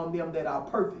wisdom among them that are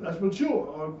perfect. That's mature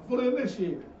or fully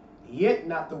initiated. Yet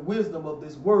not the wisdom of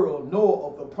this world,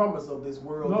 nor of the promise of this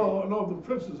world. Nor of the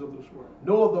princes of this world.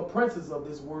 Nor of the princes of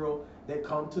this world that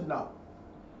come to naught.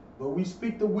 But we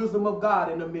speak the wisdom of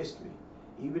God in a mystery,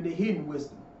 even the hidden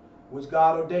wisdom, which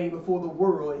God ordained before the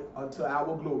world unto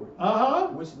our glory,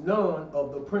 which none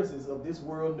of the princes of this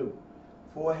world knew.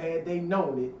 For had they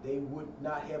known it, they would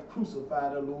not have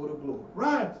crucified the Lord of glory.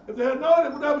 Right. If they had known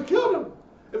it, they would have killed him.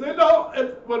 If they know,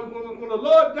 when the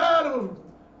Lord died, it was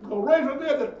going to raise from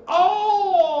there that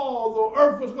all the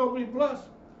earth was going to be blessed,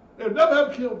 they'd never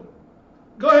have killed him.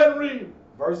 Go ahead and read.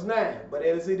 Verse 9. But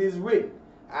as it is written,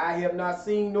 I have not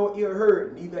seen nor ear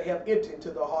heard, neither have entered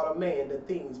into the heart of man the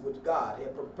things which God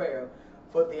had prepared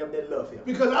for them that love him.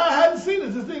 Because I hadn't seen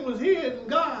it. This thing was hid in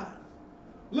God.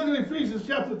 Look at Ephesians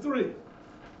chapter 3.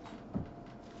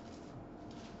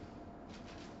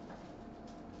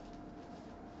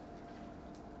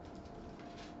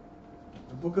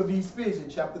 The book of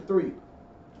Ephesians chapter 3.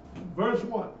 Verse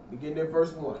 1. Beginning at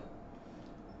verse 1.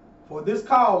 For this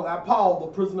cause I, Paul, the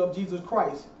prisoner of Jesus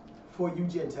Christ, for you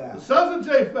Gentiles. The sons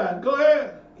of Japhet, go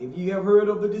ahead. If ye have heard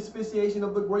of the dispensation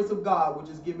of the grace of God,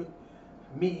 which is given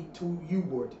me to you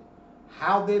ward,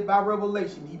 how that by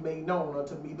revelation he made known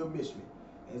unto me the mystery,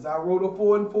 As I wrote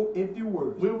afore in few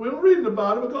words. We were reading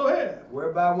about it, but go ahead.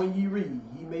 Whereby when ye read,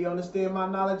 ye may understand my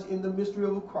knowledge in the mystery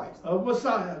of Christ. Of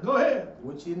Messiah. Go ahead.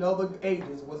 Which in other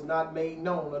ages was not made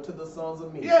known unto the sons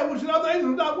of men. Yeah, which in other ages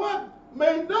was not what?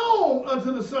 Made known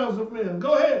unto the sons of men.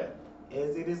 Go ahead.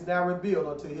 As it is now revealed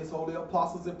unto his holy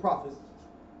apostles and prophets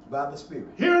by the Spirit.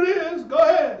 Here it is. Go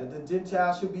ahead. That the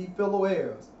Gentiles should be fellow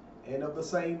heirs and of the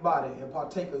same body and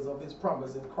partakers of his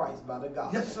promise in Christ by the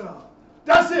gospel. Yes, sir.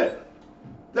 That's it.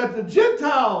 That the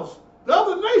Gentiles, the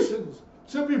other nations,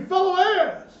 should be fellow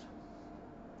heirs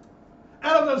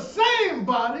and of the same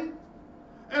body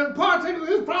and partakers of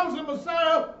his promise in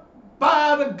Messiah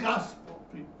by the gospel,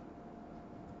 people.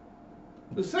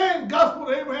 The same gospel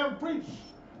that Abraham preached.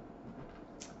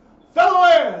 Fellow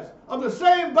heirs of the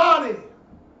same body.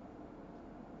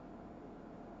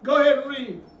 Go ahead and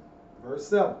read. Verse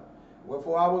 7.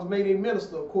 Wherefore I was made a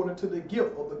minister according to the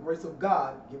gift of the grace of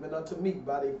God given unto me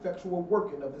by the effectual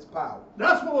working of his power.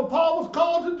 That's what Paul was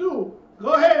called to do.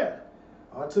 Go ahead.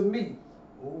 Unto me,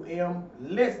 who am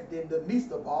less than the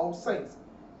least of all saints,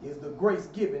 is the grace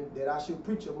given that I should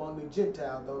preach among the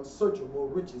Gentiles the unsearchable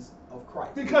riches of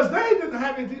Christ. Because they didn't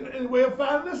have any way of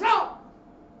finding this out.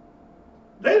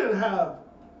 They didn't have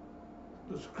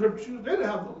the scriptures. They didn't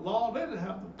have the law. They didn't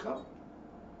have the covenant.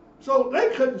 So they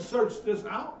couldn't search this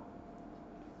out.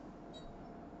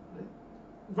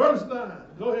 Verse 9,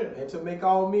 go ahead. And to make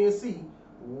all men see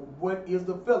what is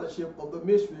the fellowship of the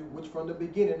mystery which from the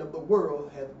beginning of the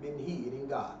world hath been hid in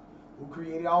God, who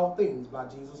created all things by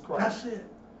Jesus Christ. That's it.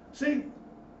 See,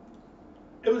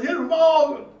 it was hidden from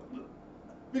all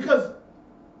because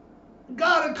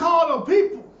God had called a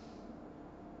people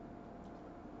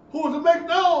who was to make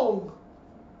known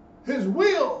his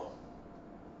will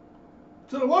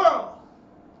to the world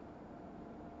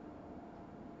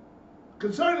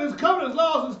concerning his covenants,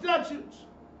 laws, and statutes.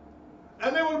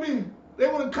 And they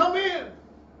would come in.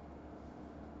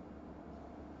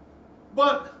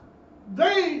 But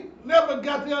they never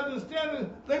got the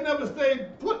understanding, they never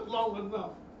stayed put long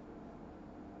enough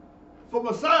for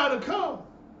Messiah to come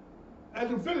and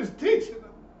to finish teaching them.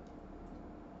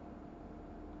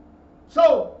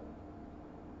 So,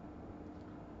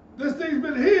 this thing's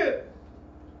been hid,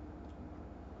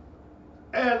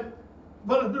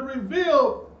 but it's been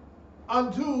revealed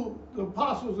unto the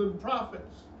apostles and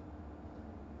prophets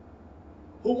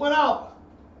who went out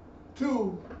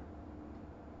to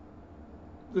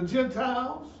the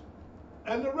Gentiles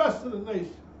and the rest of the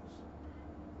nations.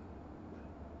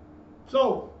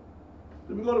 So,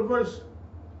 let me go to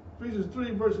Ephesians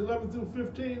 3, verse 11 through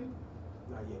 15.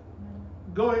 Not yet.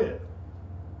 Go ahead.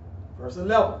 Verse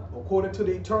 11, according to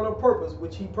the eternal purpose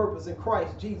which he purposed in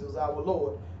Christ Jesus our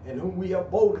Lord, in whom we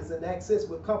have boldness and access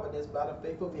with confidence by the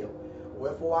faith of him.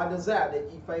 Wherefore I desire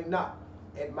that ye faint not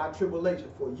at my tribulation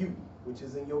for you, which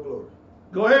is in your glory.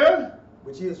 Go ahead.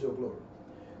 Which is your glory.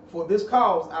 For this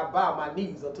cause I bow my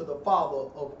knees unto the Father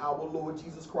of our Lord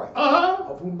Jesus Christ,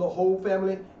 of whom the whole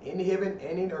family in heaven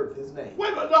and in earth is named.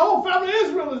 Wait a minute, the whole family of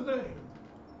Israel is named.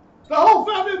 The whole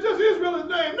family of just Israel is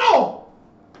named. No!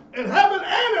 In heaven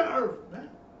and in earth, man.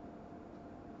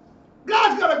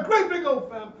 God's got a great big old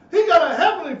family. He got a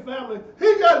heavenly family.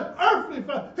 He got an earthly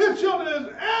family. His children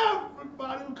is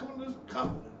everybody who comes to this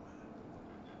covenant.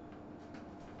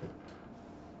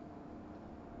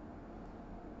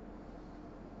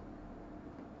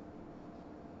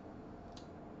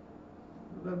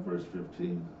 Is that verse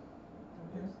 15?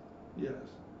 Yes. Yes.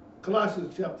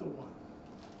 Colossians chapter 1.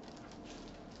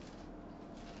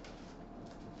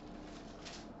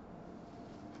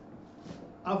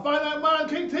 I find that mind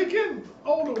can't take in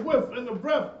all the width and the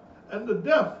breadth and the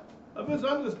depth of his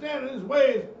understanding, his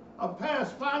ways are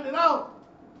past finding out.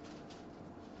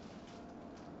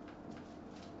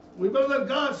 We better let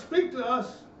God speak to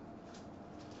us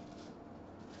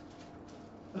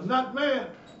and not man.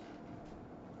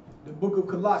 The book of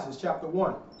Colossians chapter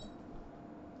 1.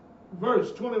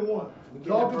 Verse 21.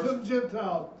 Talking to the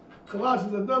Gentiles.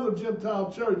 Colossians, another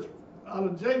Gentile church out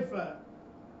of Japhet.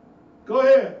 Go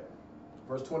ahead.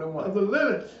 Verse 21. Of the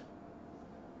lineage.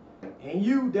 And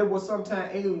you that were sometime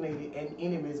alienated and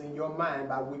enemies in your mind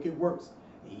by wicked works,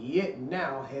 yet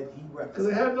now hath he reconciled. Because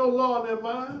they had no law in their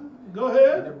mind. Go In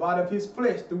ahead. the body of his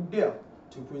flesh through death,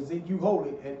 to present you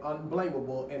holy and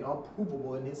unblameable and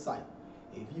unprovable in his sight.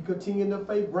 If you continue in the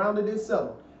faith grounded and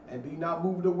settled, and be not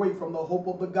moved away from the hope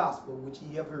of the gospel which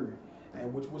ye have heard,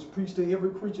 and which was preached to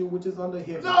every creature which is under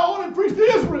heaven. No, only preach to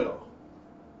Israel.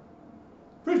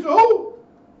 Preach to who?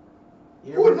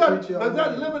 Who is that? Does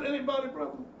that limit anybody,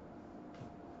 brother?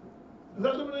 Does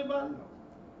that limit anybody?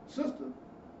 Sister?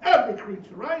 Every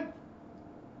creature, right?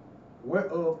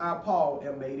 Whereof I, Paul,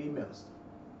 am made a minister.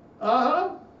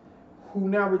 Uh-huh. Who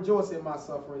now rejoice in my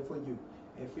suffering for you,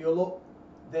 and fill up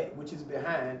that which is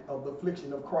behind of the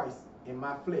affliction of Christ in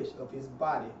my flesh of his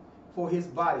body, for his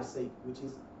body's sake, which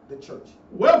is the church.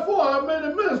 Wherefore I made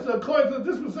a minister according to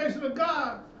the dispensation of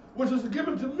God, which is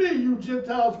given to me, you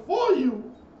Gentiles, for you,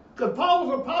 because Paul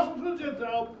was apostle to the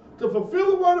Gentiles, to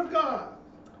fulfill the word of God,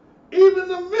 even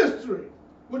the mystery,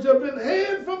 which have been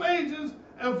hid from ages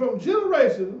and from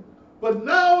generations, but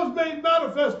now is made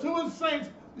manifest to his saints,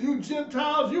 you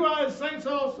Gentiles, you are his saints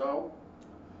also,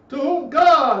 to whom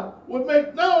God would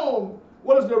make known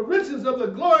what is the riches of the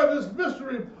glory of this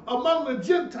mystery among the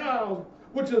Gentiles,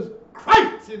 which is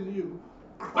Christ in you,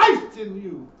 Christ in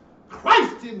you,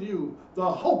 Christ in you, the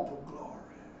hope of glory.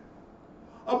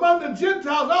 Among the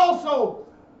Gentiles also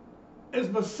is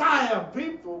Messiah,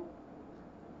 people.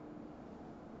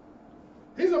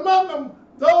 He's among them,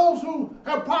 those who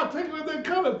have partaken of their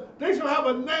covenant. They shall have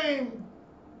a name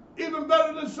even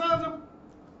better than sons of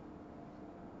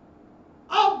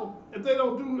Abel if they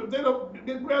don't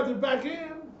get grafted back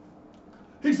in.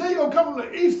 He said you're going to come from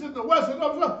the east and the west and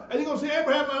the north, and you're going to see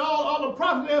Abraham and all the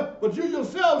prophets there, but you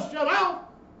yourselves shut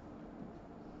out.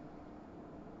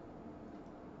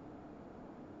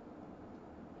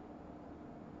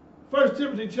 First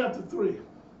Timothy chapter 3.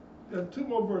 There are 2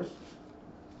 more verses.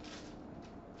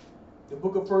 The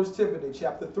book of 1 Timothy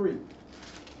chapter 3.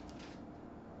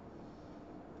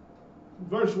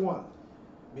 Verse 1.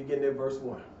 Begin at verse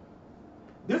 1.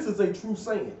 This is a true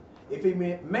saying. If a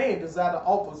man desire the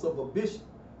office of a bishop,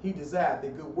 he desire the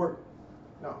good work.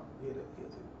 No, here's it.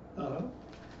 Uh-huh.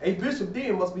 A bishop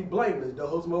then must be blameless, the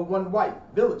husband of one wife,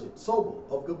 diligent, sober,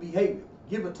 of good behavior,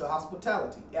 given to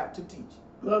hospitality, apt to teach.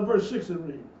 Go to verse 6 and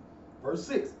read. Verse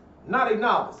 6. Not a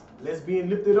novice, lest being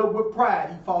lifted up with pride,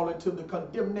 he fall into the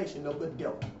condemnation of the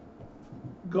devil.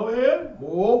 Go ahead.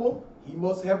 Moreover, he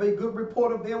must have a good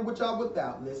report of them which are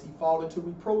without, lest he fall into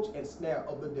reproach and snare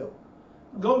of the devil.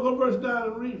 Go to verse 9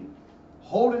 and read.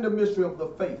 Holding the mystery of the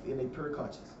faith in a pure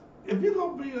conscience. If you're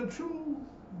going to be a true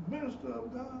minister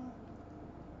of God,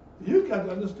 you got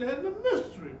to understand the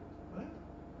mystery. Right?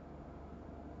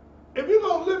 If you're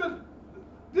going to live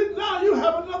it, now you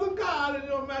have another God in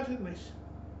your imagination.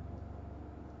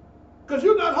 Because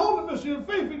you're not holding the mystery of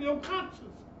faith in your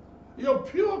conscience, your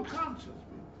pure conscience.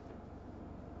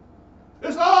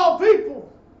 It's all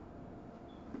people.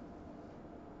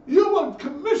 You were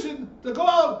commissioned to go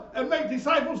out and make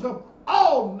disciples of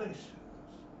all nations,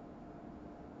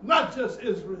 not just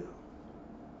Israel.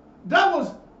 That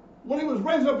was when he was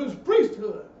raising up his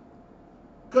priesthood,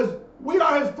 because we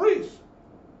are his priests.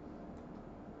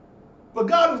 But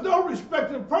God is no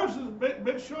respecter of persons.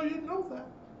 Make sure you know that.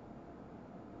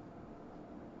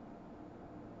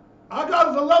 Our God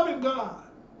is a loving God.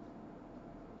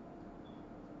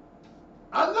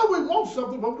 I know we want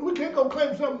something, but we can't go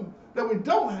claim something that we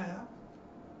don't have.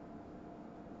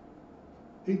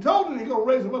 He told us he's going to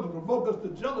raise them up to provoke us to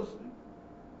jealousy.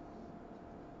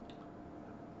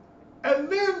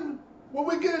 And then, when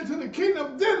we get into the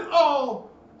kingdom, then all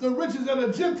the riches of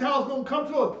the Gentiles going to come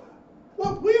to us.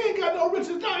 Well, we ain't got no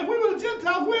riches now. If we were the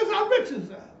Gentiles, where's our riches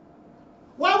at?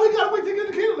 Why we got to wait to get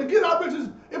the kingdom to get our riches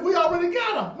if we already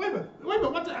got them? Wait a minute, wait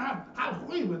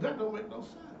a minute, that don't make no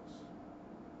sense.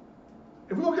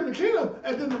 If we're going to get the kingdom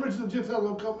and then the riches of the Gentiles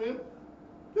going to come in,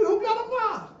 then who got them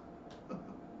now?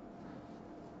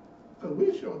 Because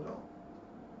we sure don't.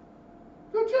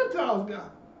 The Gentiles got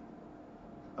them.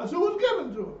 That's who was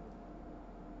given to them.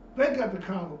 They got the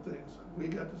carnal things. We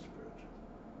got the spiritual.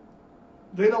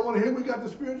 They don't want to hear we got the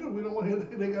spiritual. We don't want to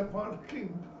hear they got part of the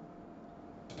kingdom.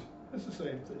 It's the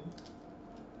same thing.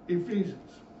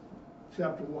 Ephesians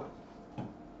chapter 1.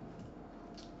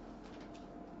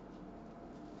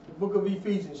 The book of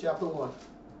Ephesians chapter 1.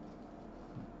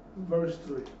 Verse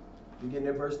 3. Begin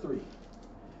at verse 3.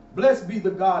 Blessed be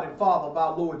the God and Father of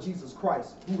our Lord Jesus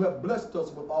Christ, who have blessed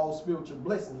us with all spiritual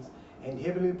blessings and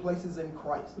heavenly places in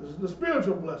Christ. This is the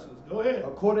spiritual blessings. Go ahead.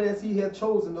 According as he had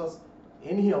chosen us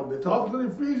in him before. Talk to the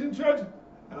Ephesian church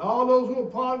and all those who are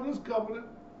part of this covenant.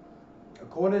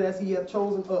 According as he had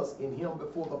chosen us in him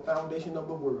before the foundation of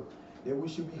the world, that we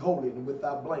should be holy and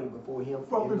without blame before him.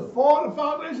 From before the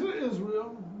foundation of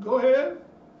Israel. Go ahead.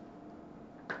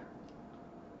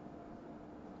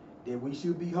 That we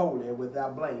should be holy and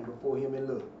without blame before him in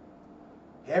love,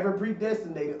 having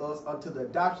predestinated us unto the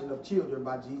adoption of children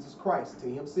by Jesus Christ to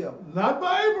himself. Not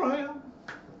by Abraham.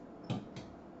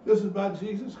 This is by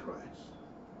Jesus Christ.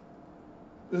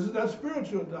 This is that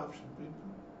spiritual adoption, people,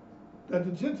 that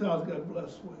the Gentiles got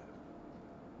blessed with.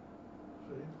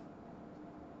 See?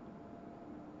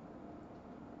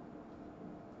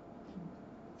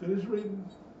 Finish reading.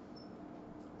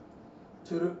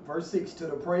 verse 6, to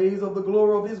the praise of the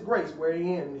glory of his grace,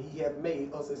 wherein he hath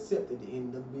made us accepted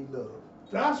in the beloved.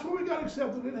 That's where we got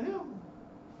accepted in him.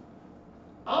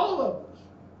 All of us.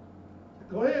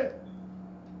 Go ahead.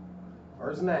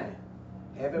 Verse 9.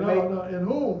 Having No, in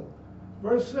whom?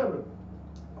 Verse 7.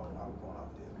 Oh, I'm going off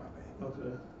this, my bad.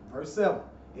 Okay. Verse 7.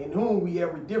 In whom we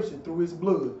have redemption through his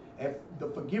blood, and the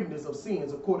forgiveness of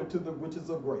sins according to the riches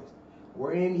of grace,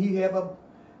 wherein he hath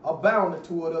abounded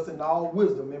toward us in all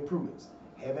wisdom and prudence,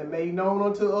 having made known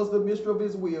unto us the mystery of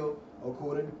his will,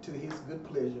 according to his good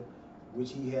pleasure,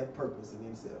 which he hath purposed in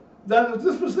himself. That in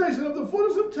the dispensation of the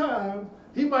fullness of time,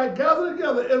 he might gather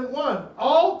together in one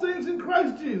all things in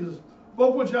Christ Jesus,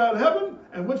 both which are in heaven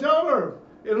and which are on earth,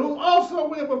 in whom also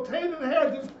we have obtained an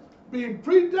inheritance, being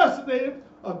predestinated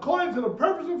according to the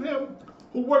purpose of him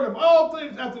who worketh all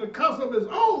things after the counsel of his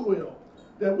own will,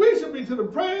 that we should be to the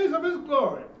praise of his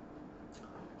glory,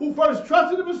 who first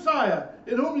trusted the Messiah,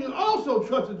 in whom you also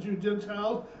trusted, you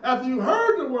Gentiles, after you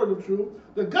heard the word of truth,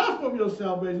 the gospel of your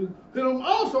salvation, in whom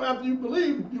also after you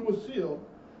believed you were sealed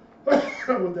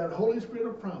with that Holy Spirit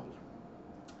of promise,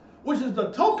 which is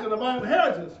the token of our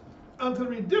inheritance unto the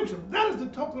redemption. That is the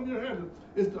token of your inheritance.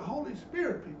 It's the Holy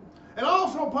Spirit, people. And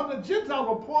also upon the Gentiles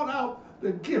will pour out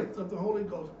the gift of the Holy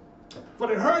Ghost. For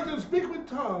they heard them speak with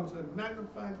tongues and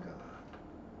magnify God.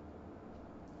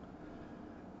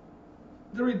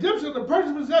 The redemption of the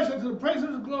purchased possession to the praise of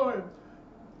his glory.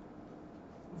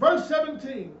 Verse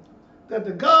 17, that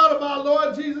the God of our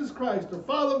Lord Jesus Christ, the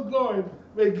Father of glory,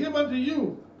 may give unto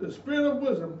you the spirit of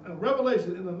wisdom and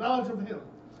revelation in the knowledge of him,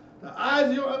 the eyes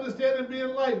of your understanding be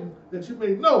enlightened, that you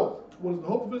may know what is the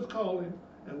hope of his calling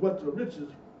and what the riches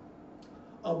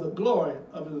of the glory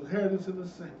of his inheritance in the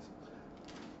saints.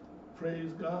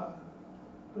 Praise God,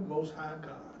 the Most High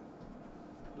God.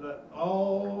 Let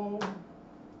all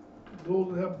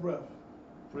those that have breath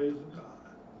praise God.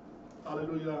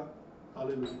 Hallelujah.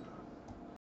 Hallelujah.